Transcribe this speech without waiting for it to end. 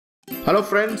Hello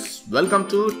friends, welcome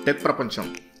to tech ప్రపంచం.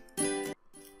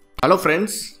 Hello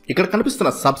friends, ఇక్కడ కనిపిస్తున్న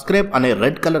సబ్స్క్రైబ్ అనే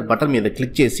రెడ్ కలర్ బటన్ మీద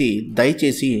క్లిక్ చేసి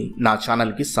దయచేసి నా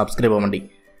ఛానల్కి సబ్స్క్రైబ్ అవ్వండి.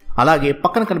 అలాగే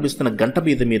పక్కన కనిపిస్తున్న గంట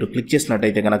మీద మీరు క్లిక్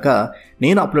చేసినట్టయితే కనుక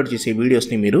నేను అప్లోడ్ చేసే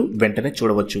వీడియోస్ని మీరు వెంటనే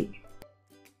చూడవచ్చు.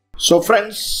 సో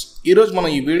ఫ్రెండ్స్, ఈరోజు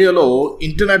మనం ఈ వీడియోలో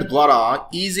ఇంటర్నెట్ ద్వారా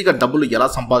ఈజీగా డబ్బులు ఎలా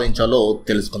సంపాదించాలో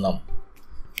తెలుసుకుందాం.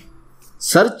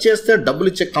 సెర్చ్ చేస్తే డబ్బులు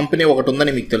ఇచ్చే కంపెనీ ఒకటి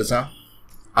ఉందని మీకు తెలుసా?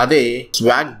 అదే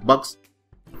స్వాగ్ బగ్స్.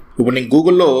 ఇప్పుడు నేను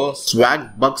గూగుల్లో స్వాగ్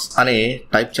బగ్స్ అని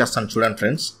టైప్ చేస్తాను చూడండి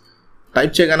ఫ్రెండ్స్.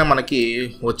 టైప్ చేయగానే మనకి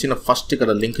వచ్చిన ఫస్ట్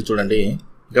ఇక్కడ లింక్ చూడండి.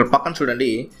 ఇక్కడ పక్కన చూడండి,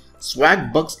 స్వాగ్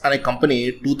బగ్స్ అనే కంపెనీ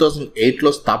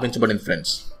 2008లో స్థాపించబడింది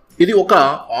ఫ్రెండ్స్. ఇది ఒక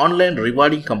ఆన్లైన్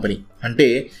రివార్డింగ్ కంపెనీ. అంటే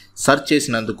సెర్చ్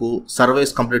చేసినందుకు,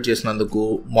 సర్వేస్ కంప్లీట్ చేసినందుకు,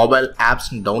 మొబైల్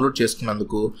యాప్స్ని డౌన్లోడ్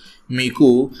చేసుకున్నందుకు మీకు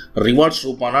రివార్డ్స్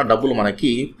రూపాన డబ్బులు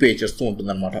మనకి పే చేస్తూ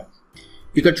ఉంటుందన్నమాట.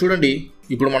 ఇక్కడ చూడండి,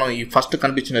 ఇప్పుడు మనం ఈ ఫస్ట్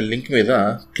కనిపించిన లింక్ మీద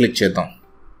క్లిక్ చేద్దాం.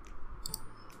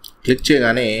 క్లిక్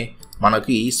చేయగానే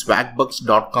మనకి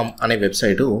swagbucks.com అనే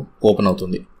వెబ్సైటు ఓపెన్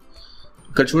అవుతుంది.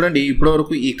 ఇక్కడ చూడండి,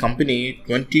 ఇప్పటివరకు ఈ కంపెనీ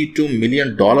 $22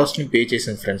 మిలియన్ పే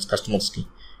చేసింది ఫ్రెండ్స్ కస్టమర్స్కి.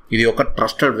 ఇది ఒక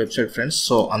ట్రస్టెడ్ వెబ్సైట్ ఫ్రెండ్స్.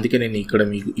 సో అందుకే నేను ఇక్కడ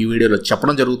మీకు ఈ వీడియోలో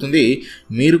చెప్పడం జరుగుతుంది.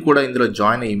 మీరు కూడా ఇందులో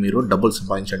జాయిన్ అయ్యి మీరు డబ్బులు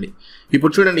సంపాదించండి.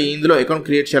 ఇప్పుడు చూడండి, ఇందులో అకౌంట్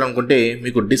క్రియేట్ చేయాలనుకుంటే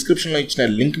మీకు డిస్క్రిప్షన్లో ఇచ్చిన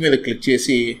లింక్ మీద క్లిక్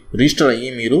చేసి రిజిస్టర్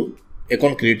అయ్యి మీరు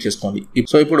అకౌంట్ క్రియేట్ చేసుకోండి.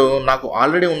 సో ఇప్పుడు నాకు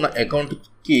ఆల్రెడీ ఉన్న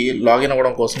అకౌంట్కి లాగిన్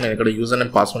అవ్వడం కోసం నేను ఇక్కడ యూజర్ నేమ్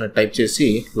పాస్వర్డ్ని టైప్ చేసి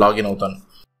లాగిన్ అవుతాను.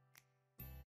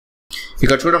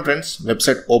 ఇక్కడ చూడండి ఫ్రెండ్స్,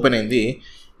 వెబ్సైట్ ఓపెన్ అయింది.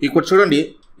 ఇక్కడ చూడండి,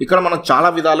 ఇక్కడ మనం చాలా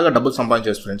విధాలుగా డబ్బులు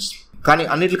సంపాదించవచ్చు ఫ్రెండ్స్. కానీ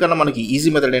అన్నిటికన్నా మనకి ఈజీ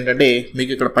మెథడ్ ఏంటంటే,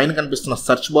 మీకు ఇక్కడ పైన కనిపిస్తున్న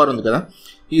సెర్చ్ బార్ ఉంది కదా,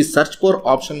 ఈ సెర్చ్ బార్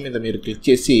ఆప్షన్ మీద మీరు క్లిక్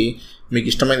చేసి మీకు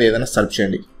ఇష్టమైనది ఏదైనా సెర్చ్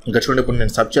చేయండి. ఇంకా చూడండి, ఇప్పుడు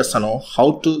నేను సెర్చ్ చేస్తాను how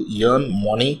to earn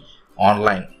money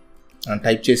online అని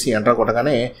టైప్ చేసి ఎంటర్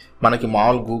కొట్టగానే మనకి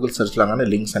మామూలు గూగుల్ సెర్చ్ లాగానే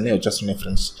లింక్స్ అన్నీ వచ్చేస్తున్నాయి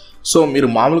ఫ్రెండ్స్. సో మీరు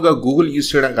మామూలుగా గూగుల్ యూజ్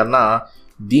చేయడం కన్నా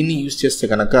దీన్ని యూజ్ చేస్తే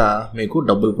కనుక మీకు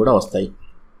డబ్బులు కూడా వస్తాయి.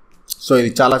 సో ఇది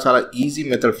చాలా చాలా ఈజీ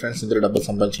మెథడ్ ఫ్రెండ్స్ ఇందులో డబ్బులు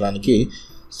సంపాదించడానికి.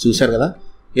 చూశారు కదా,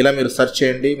 ఇలా మీరు సెర్చ్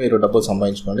చేయండి, మీరు డబ్బులు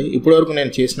సంపాదించుకోండి. ఇప్పటివరకు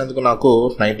నేను చేసినందుకు నాకు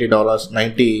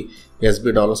 $90 SB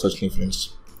వచ్చినాయి ఫ్రెండ్స్.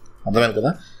 అర్థమైంది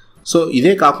కదా. సో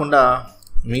ఇదే కాకుండా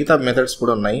మిగతా మెథడ్స్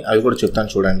కూడా ఉన్నాయి, అవి కూడా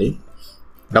చెప్తాను చూడండి.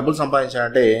 డబ్బులు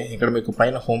సంపాదించాలంటే ఇక్కడ మీకు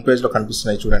పైన హోమ్ పేజ్లో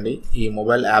కనిపిస్తున్నాయి చూడండి. ఈ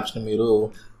మొబైల్ యాప్స్ని మీరు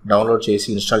డౌన్లోడ్ చేసి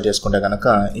ఇన్స్టాల్ చేసుకుంటే కనుక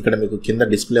ఇక్కడ మీకు కింద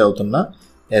డిస్ప్లే అవుతున్న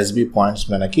SB పాయింట్స్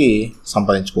మనకి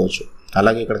సంపాదించుకోవచ్చు.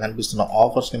 అలాగే ఇక్కడ కనిపిస్తున్న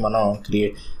ఆఫర్స్ని మనం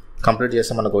కంప్లీట్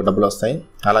చేస్తే మనకు డబ్బులు వస్తాయి.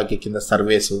 అలాగే కింద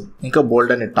సర్వేస్, ఇంకా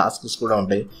బోల్డ్ అనే టాస్క్స్ కూడా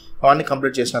ఉంటాయి. అవన్నీ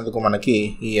కంప్లీట్ చేసినందుకు మనకి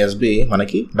ఈ SB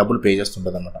మనకి డబ్బులు పే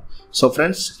చేస్తుంటుంది అనమాట. సో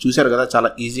ఫ్రెండ్స్, చూశారు కదా,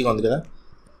 చాలా ఈజీగా ఉంది కదా.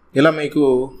 ఇలా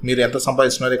మీరు ఎంత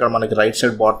సంపాదిస్తున్నారో ఇక్కడ మనకి రైట్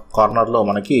సైడ్ కార్నర్లో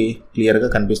మనకి క్లియర్గా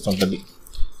కనిపిస్తుంటుంది.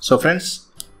 సో ఫ్రెండ్స్,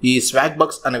 ఈ స్వాగ్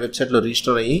బగ్స్ అనే వెబ్సైట్లో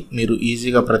రిజిస్టర్ అయ్యి మీరు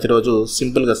ఈజీగా ప్రతిరోజు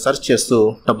సింపుల్గా సెర్చ్ చేస్తూ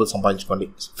డబ్బులు సంపాదించుకోండి.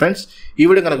 ఫ్రెండ్స్, ఈ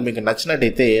వీడియో కనుక మీకు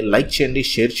నచ్చినట్టయితే లైక్ చేయండి,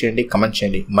 షేర్ చేయండి, కమెంట్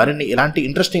చేయండి. మరిన్ని ఇలాంటి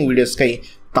ఇంట్రెస్టింగ్ వీడియోస్కై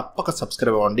తప్పక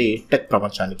సబ్స్క్రైబ్ అవ్వండి టెక్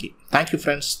ప్రపంచానికి. Thank you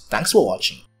friends, thanks for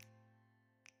watching.